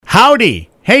Howdy.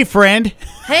 Hey, friend.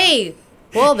 Hey,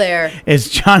 well there. It's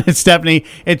John and Stephanie.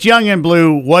 It's Young and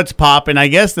Blue. What's poppin'? I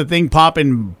guess the thing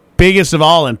poppin' biggest of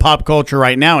all in pop culture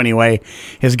right now anyway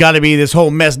has got to be this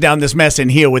whole mess down this mess in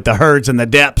here with the herds and the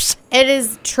depths. It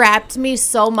has trapped me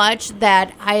so much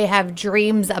that I have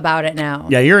dreams about it now.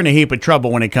 Yeah, you're in a heap of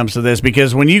trouble when it comes to this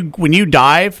because when you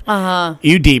dive,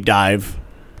 you deep dive.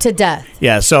 To death.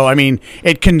 Yeah, so, I mean,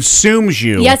 it consumes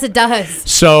you. Yes, it does.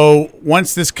 So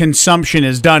once this consumption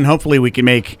is done, hopefully we can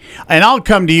make... And I'll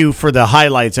come to you for the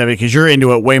highlights of it because you're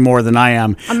into it way more than I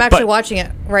am. I'm actually watching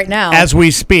it right now. As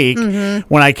we speak,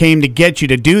 when I came to get you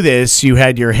to do this, you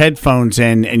had your headphones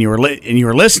in and you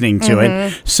were listening to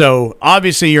it. So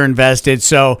obviously you're invested.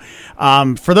 So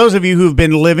for those of you who've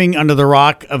been living under the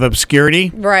rock of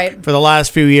obscurity right. for the last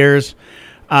few years...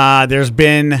 there's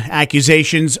been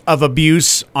accusations of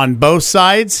abuse on both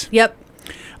sides. Yep.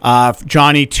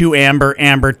 Johnny to Amber,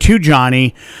 Amber to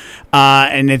Johnny.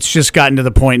 And it's just gotten to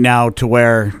the point now to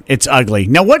where it's ugly.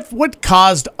 Now, what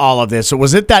caused all of this? So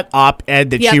was it that op-ed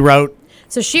that she wrote?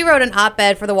 So she wrote an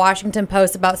op-ed for the Washington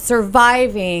Post about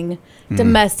surviving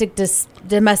domestic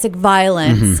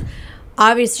violence.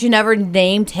 Obviously, she never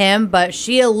named him, but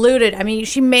she alluded. I mean,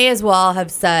 she may as well have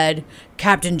said,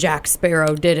 Captain Jack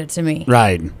Sparrow did it to me.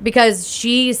 Right. Because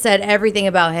she said everything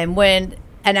about him and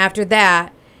after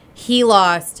that, he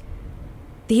lost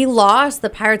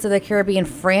the Pirates of the Caribbean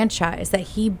franchise that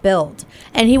he built.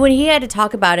 And when he had to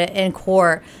talk about it in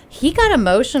court, he got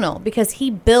emotional because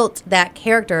he built that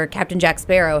character, Captain Jack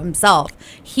Sparrow himself.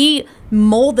 He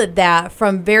molded that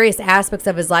from various aspects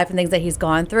of his life and things that he's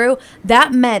gone through.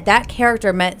 That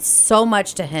character meant so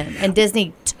much to him, and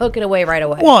Disney took it away right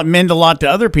away. Well, it meant a lot to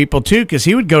other people too, because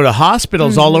he would go to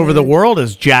hospitals all over the world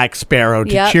as Jack Sparrow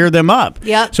to cheer them up.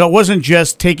 Yep. So it wasn't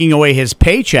just taking away his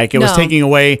paycheck; it was taking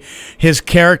away his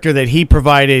character that he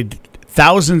provided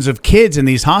thousands of kids in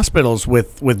these hospitals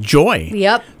with joy.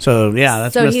 Yep. So yeah,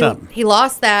 that's messed up. He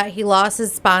lost that. He lost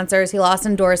his sponsors. He lost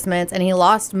endorsements, and he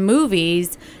lost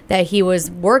movies that he was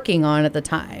working on at the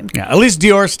time. Yeah. At least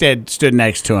Dior stood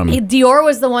next to him. Dior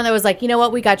was the one that was like, you know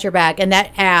what, we got your back, and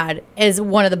that ad is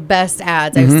one of the best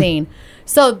ads I've seen.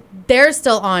 So they're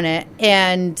still on it,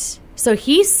 and so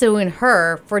he's suing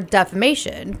her for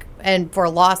defamation and for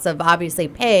loss of obviously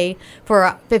pay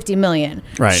for $50 million.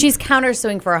 Right. She's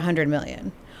countersuing for $100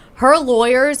 million. Her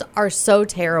lawyers are so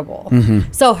terrible.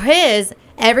 So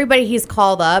everybody he's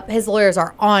called up, his lawyers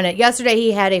are on it. Yesterday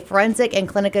he had a forensic and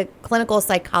clinical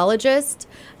psychiatrist,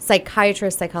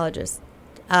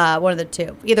 one of the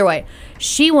two. Either way,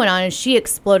 she went on and she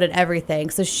exploded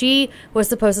everything. So she was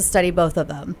supposed to study both of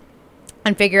them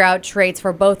and figure out traits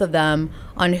for both of them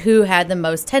on who had the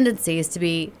most tendencies to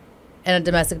be in a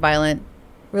domestic violent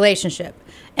relationship.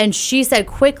 And she said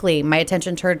quickly, my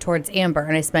attention turned towards Amber,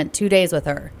 and I spent 2 days with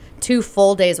her, 2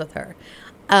 full days with her.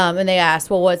 And they asked,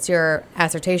 well, what's your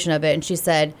assertion of it? And she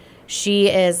said she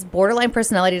is borderline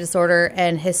personality disorder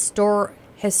and histrionic.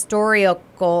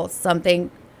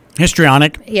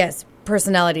 Yes,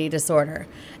 personality disorder.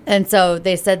 And so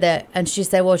they said that, and she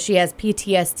said, well, she has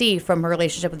PTSD from her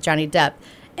relationship with Johnny Depp.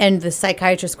 And the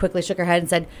psychiatrist quickly shook her head and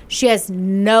said, she has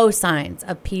no signs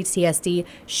of PTSD.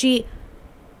 She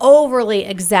overly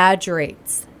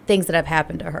exaggerates things that have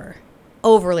happened to her.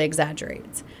 Overly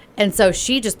exaggerates. And so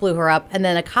she just blew her up. And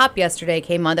then a cop yesterday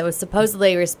came on that was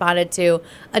supposedly responded to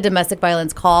a domestic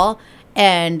violence call.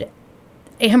 And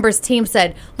Amber's team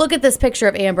said, look at this picture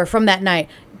of Amber from that night.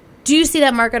 Do you see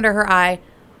that mark under her eye?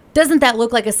 Doesn't that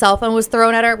look like a cell phone was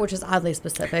thrown at her? Which is oddly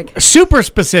specific. Super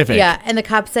specific. Yeah, and the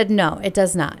cop said, no, it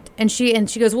does not. And she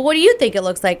goes, well, what do you think it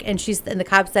looks like? And the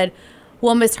cop said,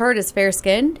 well, Miss Hurd is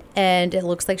fair-skinned, and it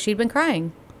looks like she'd been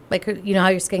crying. Like, you know how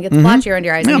your skin gets blotchy around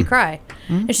your eyes and you cry.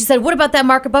 And she said, what about that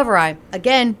mark above her eye?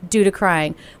 Again, due to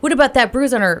crying. What about that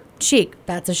bruise on her cheek?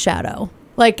 That's a shadow.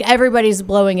 Like, everybody's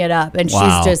blowing it up, and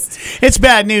she's just... It's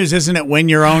bad news, isn't it, when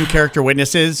your own character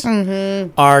witnesses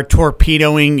are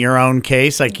torpedoing your own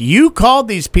case? Like, you called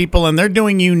these people, and they're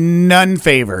doing you none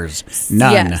favors.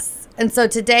 None. Yes. And so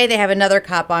today they have another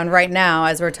cop on right now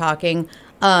as we're talking,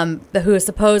 who is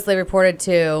supposedly reported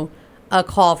to a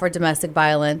call for domestic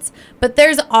violence. But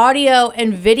there's audio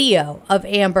and video of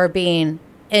Amber being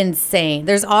insane.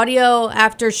 There's audio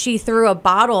after she threw a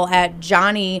bottle at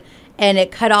Johnny and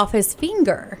it cut off his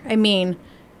finger. I mean,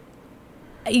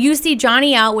 you see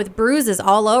Johnny out with bruises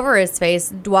all over his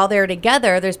face while they're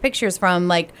together. There's pictures from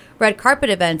like red carpet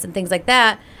events and things like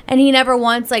that. And he never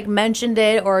once like mentioned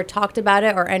it or talked about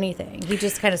it or anything. He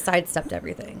just kind of sidestepped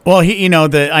everything. Well, I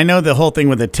know the whole thing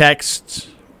with the texts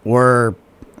were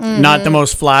not the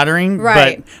most flattering.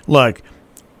 Right. But look,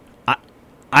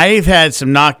 I've had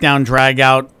some knockdown, drag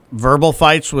out verbal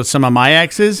fights with some of my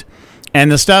exes,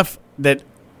 and the stuff that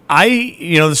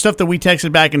the stuff that we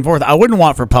texted back and forth, I wouldn't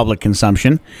want for public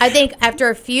consumption. I think after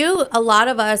a lot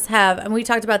of us have, and we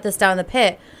talked about this down in the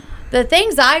pit, the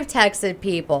things I've texted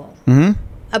people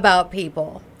about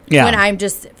people when I'm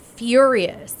just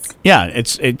furious. Yeah,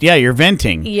 you're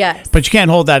venting. Yes. But you can't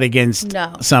hold that against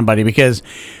somebody, because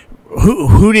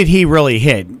who did he really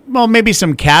hit? Well, maybe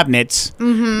some cabinets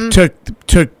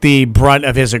took the brunt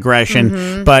of his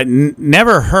aggression, but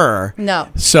never her. No.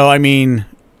 So, I mean,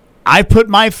 I put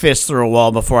my fist through a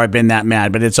wall before I've been that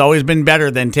mad, but it's always been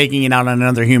better than taking it out on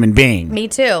another human being. Me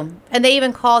too. And they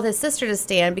even called his sister to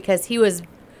stand because he was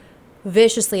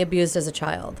viciously abused as a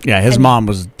child. Yeah, his mom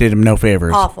did him no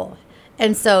favors. Awful.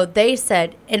 And so they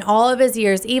said in all of his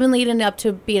years, even leading up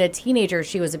to being a teenager,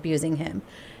 she was abusing him.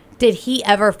 Did he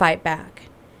ever fight back?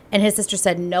 And his sister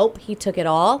said, nope, he took it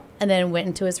all and then went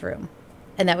into his room.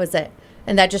 And that was it.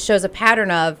 And that just shows a pattern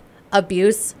of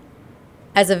abuse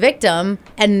as a victim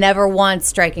and never once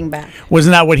striking back.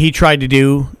 Wasn't that what he tried to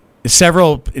do? In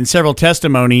several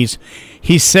testimonies,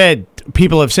 he said,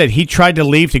 people have said he tried to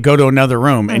leave to go to another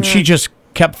room, and she just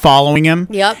kept following him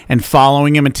and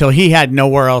following him until he had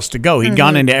nowhere else to go. He'd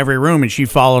gone into every room and she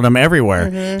followed him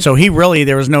everywhere. So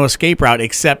there was no escape route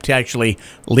except to actually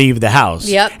leave the house.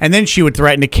 And then she would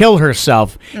threaten to kill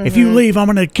herself. If you leave, I'm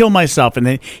going to kill myself. And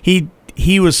then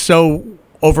he was so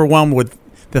overwhelmed with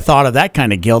the thought of that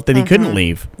kind of guilt that he couldn't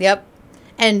leave. Yep.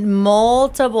 And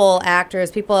multiple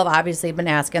actors, people have obviously been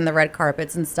asking the red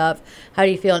carpets and stuff, how do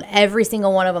you feel? And every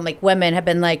single one of them, like women, have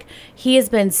been like, he has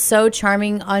been so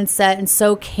charming on set and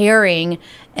so caring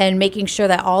and making sure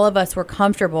that all of us were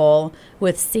comfortable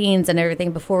with scenes and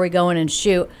everything before we go in and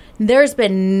shoot. There's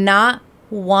been not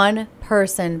one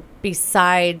person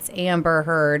besides Amber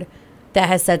Heard that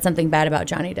has said something bad about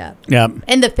Johnny Depp. Yep.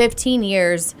 In the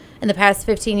past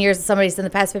 15 years, somebody said in the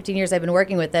past 15 years I've been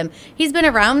working with him. He's been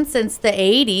around since the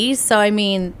 80s, so I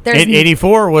mean, there's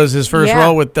 84 was his first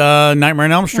role with Nightmare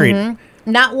on Elm Street.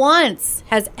 Not once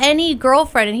has any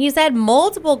girlfriend, and he's had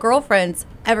multiple girlfriends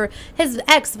ever. His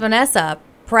ex, Vanessa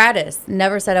Prattis,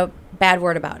 never said a bad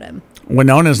word about him.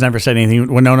 Winona's never said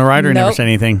anything. Winona Ryder never said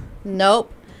anything.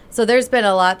 Nope. So there's been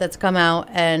a lot that's come out,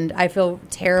 and I feel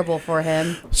terrible for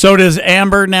him. So does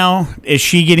Amber now? Is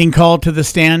she getting called to the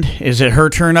stand? Is it her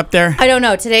turn up there? I don't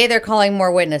know. Today they're calling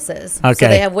more witnesses. Okay. So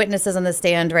they have witnesses on the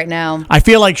stand right now. I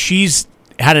feel like she's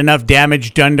had enough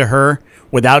damage done to her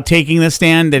without taking the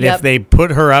stand that if they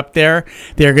put her up there,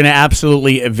 they're going to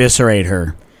absolutely eviscerate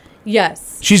her.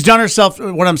 Yes. She's done herself,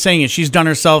 what I'm saying is she's done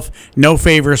herself no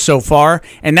favors so far,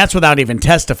 and that's without even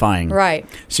testifying. Right.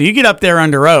 So you get up there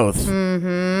under oath,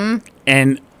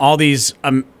 and all these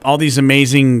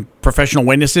amazing professional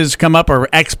witnesses come up, or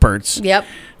experts. Yep.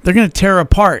 They're going to tear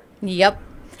apart. Yep.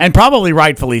 And probably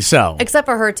rightfully so. Except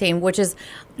for her team, which is,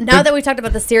 now that we talked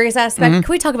about the serious aspect,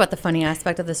 can we talk about the funny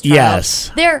aspect of this trial?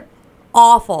 Yes. They're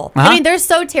awful. I mean, they're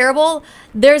so terrible.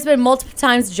 There's been multiple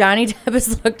times Johnny Depp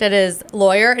has looked at his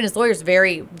lawyer, and his lawyer's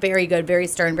very, very good, very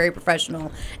stern, very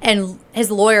professional. And his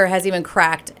lawyer has even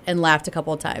cracked and laughed a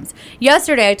couple of times.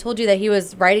 Yesterday, I told you that he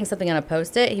was writing something on a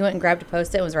Post-it. He went and grabbed a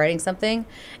Post-it and was writing something.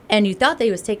 And you thought that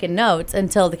he was taking notes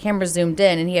until the camera zoomed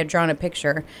in and he had drawn a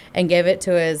picture and gave it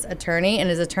to his attorney. And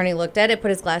his attorney looked at it, put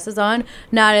his glasses on,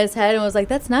 nodded his head, and was like,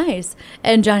 "That's nice."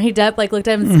 And Johnny Depp looked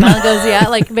at him and smiled and goes,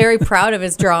 "Yeah," very proud of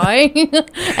his drawing.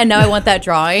 And now I want that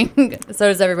drawing. So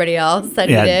does everybody else that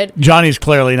he did. Johnny's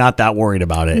clearly not that worried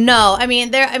about it. No,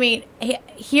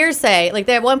 hearsay.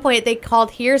 At one point they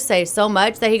called hearsay so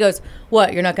much that he goes,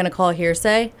 "What? You're not going to call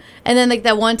hearsay?" And then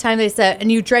that one time they said,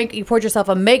 "And you poured yourself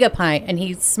a mega pint," and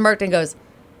he smirked and goes,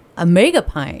 "A mega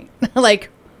pint?"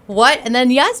 What? And then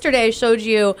yesterday I showed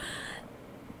you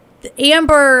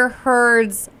Amber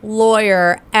Heard's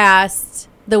lawyer asked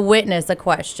the witness a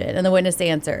question, and the witness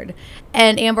answered.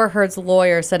 And Amber Heard's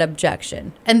lawyer said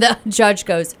objection. And the judge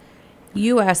goes,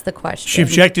 "You asked the question." She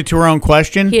objected to her own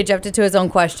question? He objected to his own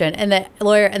question. And the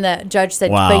lawyer and the judge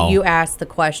said, "Wow. But you asked the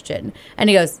question." And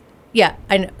he goes, "Yeah,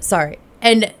 I know, sorry."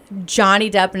 And Johnny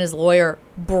Depp and his lawyer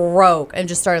broke and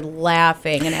just started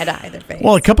laughing and had to hide their face.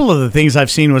 Well, a couple of the things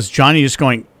I've seen was Johnny just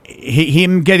going,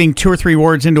 him getting 2 or 3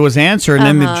 words into his answer, and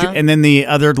then the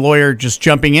other lawyer just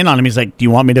jumping in on him. He's like, "Do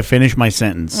you want me to finish my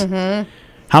sentence?"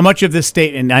 How much of this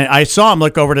statement? I saw him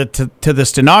look over to the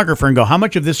stenographer and go, "How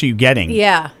much of this are you getting?"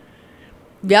 Yeah.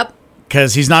 Yep.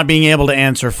 Because he's not being able to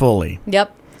answer fully.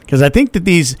 Yep. Because I think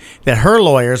that her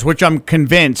lawyers, which I'm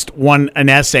convinced won an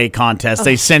essay contest,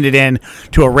 they sent it in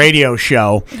to a radio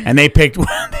show, and they picked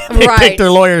picked their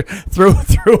lawyer through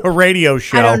a radio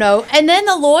show. I don't know. And then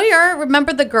the lawyer,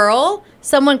 remember the girl?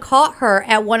 Someone caught her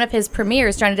at one of his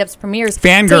premieres, Johnny Depp's premieres,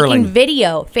 fangirling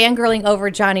fangirling over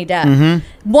Johnny Depp.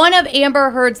 One of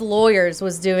Amber Heard's lawyers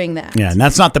was doing that. Yeah, and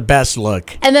that's not the best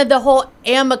look. And then the whole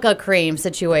Amica cream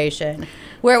situation,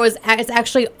 where it's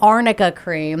actually arnica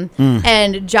cream,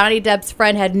 and Johnny Depp's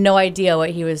friend had no idea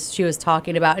what she was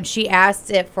talking about, and she asked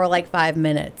it for like 5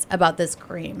 minutes about this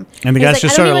cream. And the guys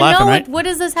just started laughing, right? What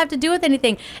does this have to do with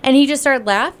anything? And he just started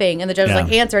laughing, and the judge was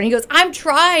like, answer, and he goes, I'm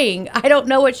trying. I don't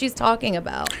know what she's talking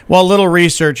about. Well, little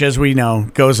research, as we know,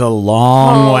 goes a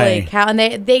long way. Holy cow. And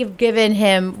they've given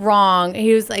him wrong.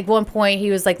 He was like, one point,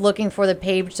 he was like looking for the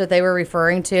page that they were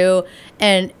referring to,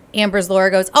 and Amber's lawyer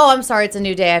goes, oh, I'm sorry, it's a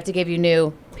new day. I have to give you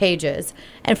new pages.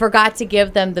 And forgot to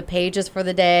give them the pages for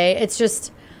the day. It's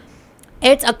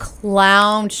a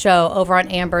clown show over on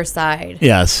Amber's side.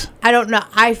 Yes. I don't know.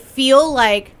 I feel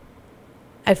like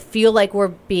we're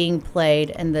being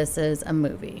played and this is a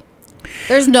movie.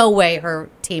 There's no way her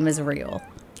team is real.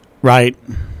 Right.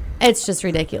 It's just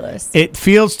ridiculous. It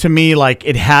feels to me like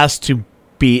it has to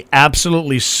be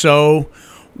absolutely so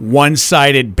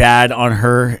one-sided bad on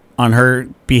her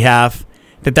behalf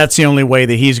that's the only way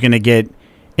that he's going to get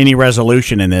any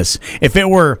resolution in this. If it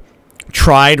were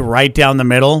tried right down the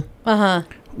middle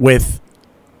with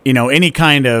any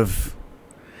kind of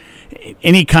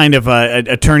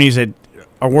attorneys that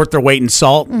are worth their weight in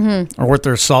salt or worth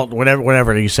their salt,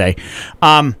 whatever you say,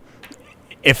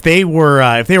 if they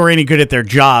were any good at their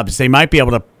jobs, they might be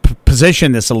able to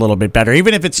position this a little bit better,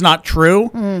 even if it's not true.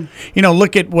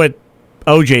 Look at what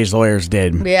OJ's lawyers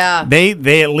did. Yeah.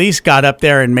 They at least got up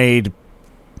there and made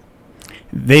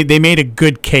a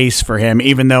good case for him,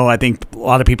 even though I think a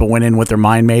lot of people went in with their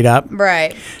mind made up.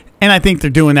 Right. And I think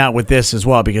they're doing that with this as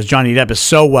well, because Johnny Depp is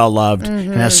so well loved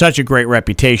and has such a great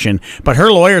reputation. But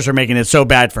her lawyers are making it so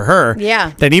bad for her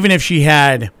that even if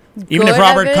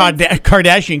Robert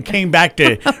Kardashian came back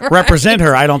to represent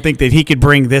her, I don't think that he could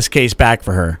bring this case back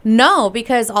for her. No,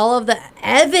 because all of the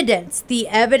evidence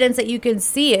that you can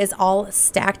see is all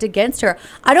stacked against her.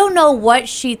 I don't know what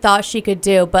she thought she could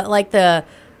do, but like the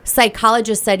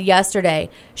psychologist said yesterday,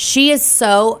 she is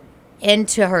so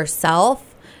into herself.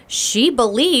 She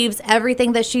believes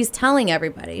everything that she's telling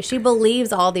everybody. She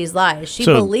believes all these lies. She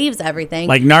believes everything.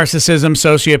 Like narcissism,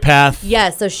 sociopath.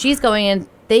 Yes, so she's going in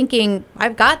thinking,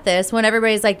 I've got this, when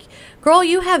everybody's like, girl,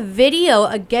 you have video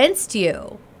against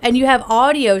you. And you have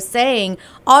audio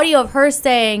of her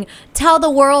saying, tell the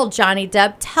world, Johnny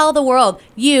Depp, tell the world,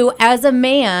 you as a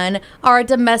man are a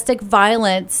domestic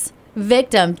violence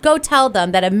victim. Go tell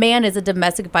them that a man is a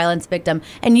domestic violence victim,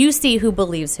 and you see who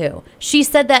believes who. She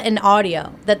said that in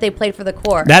audio that they played for the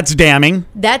court. That's damning.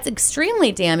 That's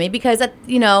extremely damning, because a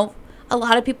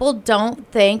lot of people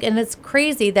don't think, and it's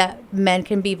crazy that men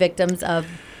can be victims of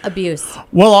abuse.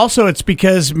 Well, also it's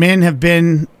because men have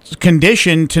been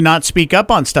conditioned to not speak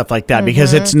up on stuff like that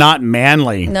because it's not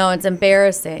manly. No, it's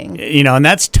embarrassing. And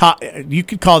that's you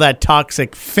could call that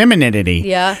toxic femininity.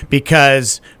 Yeah.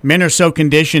 Because men are so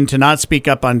conditioned to not speak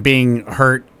up on being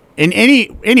hurt in any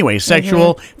way,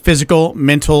 sexual, physical,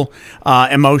 mental,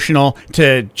 emotional,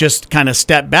 to just kind of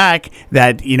step back,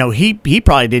 that he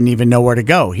probably didn't even know where to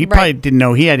go. He probably didn't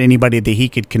know he had anybody that he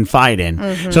could confide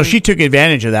in. So she took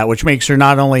advantage of that, which makes her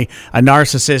not only a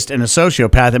narcissist and a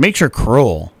sociopath, it makes her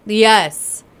cruel.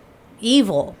 Yes.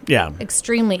 Evil. Yeah.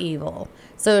 Extremely evil.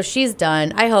 So she's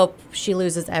done. I hope she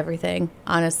loses everything,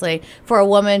 honestly. For a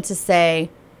woman to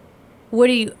say,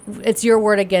 it's your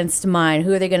word against mine.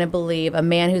 Who are they going to believe? A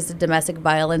man who's a domestic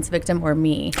violence victim or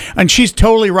me? And she's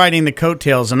totally riding the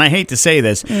coattails, and I hate to say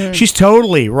this, she's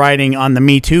totally riding on the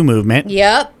Me Too movement.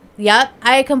 Yep.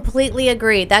 I completely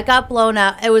agree. That got blown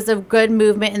up. It was a good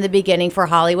movement in the beginning for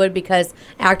Hollywood because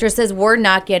actresses were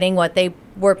not getting what they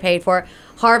were paid for.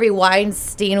 Harvey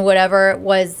Weinstein, whatever,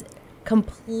 was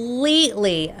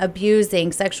completely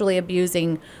sexually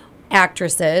abusing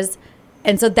actresses.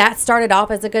 And so that started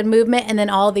off as a good movement, and then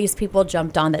all these people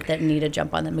jumped on that didn't need to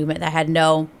jump on the movement, that had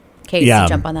no case to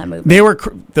jump on that movement. They were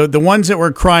the ones that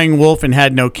were crying wolf and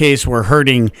had no case were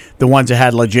hurting the ones that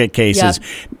had legit cases.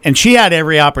 Yep. And she had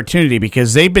every opportunity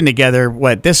because they've been together.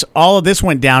 All of this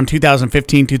went down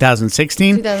 2015,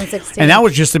 2016. And that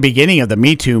was just the beginning of the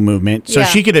Me Too movement. So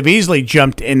she could have easily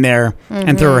jumped in there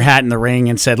and threw her hat in the ring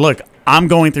and said, look, I'm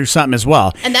going through something as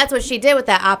well. And that's what she did with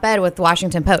that op-ed with the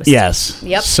Washington Post. Yes.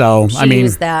 Yep. So, she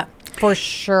used that. For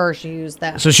sure she used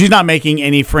that. So she's not making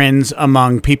any friends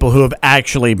among people who have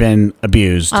actually been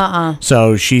abused.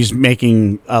 So she's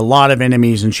making a lot of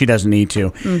enemies, and she doesn't need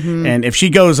to. And if she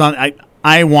goes on,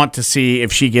 I want to see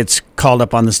if she gets called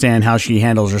up on the stand, how she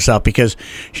handles herself, because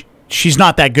she's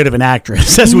not that good of an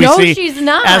actress as we see. She's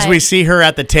not. As we see her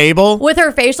at the table with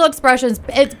her facial expressions,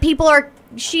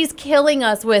 she's killing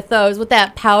us with those. With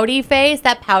that pouty face, is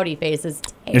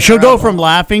terrible. She'll go from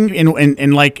laughing in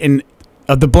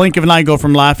the blink of an eye, go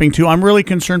from laughing to I'm really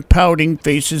concerned, pouting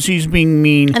faces. He's being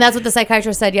mean, and that's what the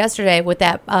psychiatrist said yesterday with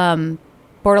that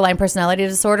borderline personality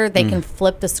disorder. They can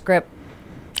flip the script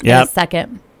in a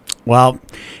second. Well,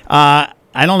 I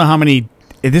don't know how many.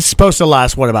 This is supposed to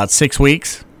last about 6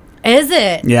 weeks. Is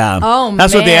it? Yeah. Oh,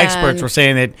 that's what the experts were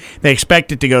saying, that they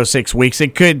expect it to go 6 weeks.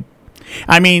 It could.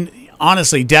 I mean,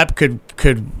 honestly, Depp could.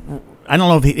 I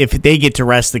don't know if they get to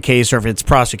rest the case or if it's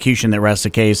prosecution that rests the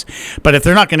case. But if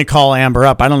they're not going to call Amber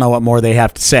up, I don't know what more they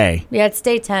have to say. Yeah, it's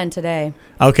day 10 today.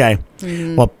 Okay.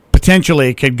 Well, potentially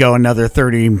it could go another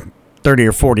 30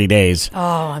 or 40 days. Oh,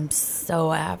 I'm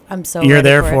so You're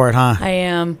there for it, huh? I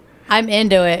am. I'm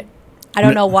into it. I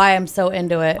don't know why I'm so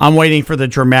into it. I'm waiting for the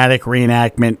dramatic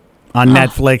reenactment on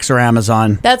Netflix or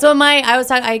Amazon. That's what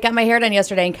I got my hair done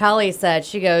yesterday, and Kelly said,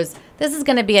 she goes, this is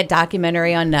going to be a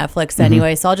documentary on Netflix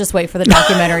anyway, so I'll just wait for the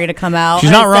documentary to come out.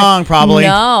 She's not wrong, probably.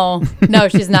 No,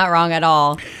 she's not wrong at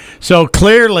all. So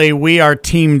clearly we are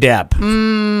Team Depp.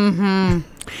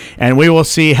 And we will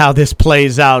see how this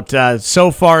plays out.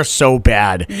 So far, so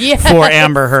bad for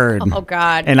Amber Heard. Oh,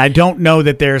 God. And I don't know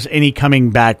that there's any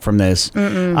coming back from this.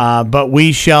 But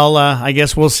we shall, I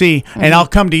guess we'll see. And I'll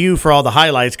come to you for all the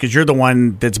highlights because you're the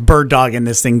one that's bird dogging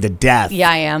this thing to death. Yeah,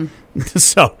 I am.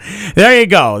 So there you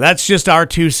go. That's just our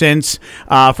 2 cents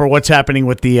for what's happening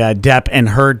with the Depp and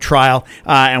Heard trial.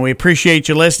 And we appreciate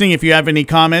you listening. If you have any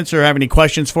comments or have any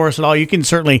questions for us at all, you can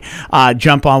certainly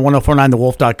jump on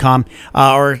 1049thewolf.com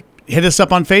or hit us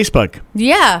up on Facebook.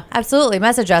 Yeah, absolutely.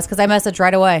 Message us because I message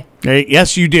right away.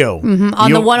 Yes, you do.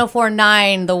 On the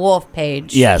 1049 The Wolf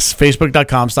page. Yes,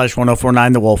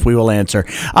 facebook.com/1049 The Wolf. We will answer.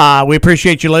 We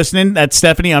appreciate you listening. That's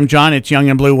Stephanie. I'm John. It's Young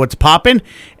and Blue. What's poppin'?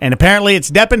 And apparently it's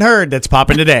Depp and Heard that's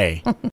popping today.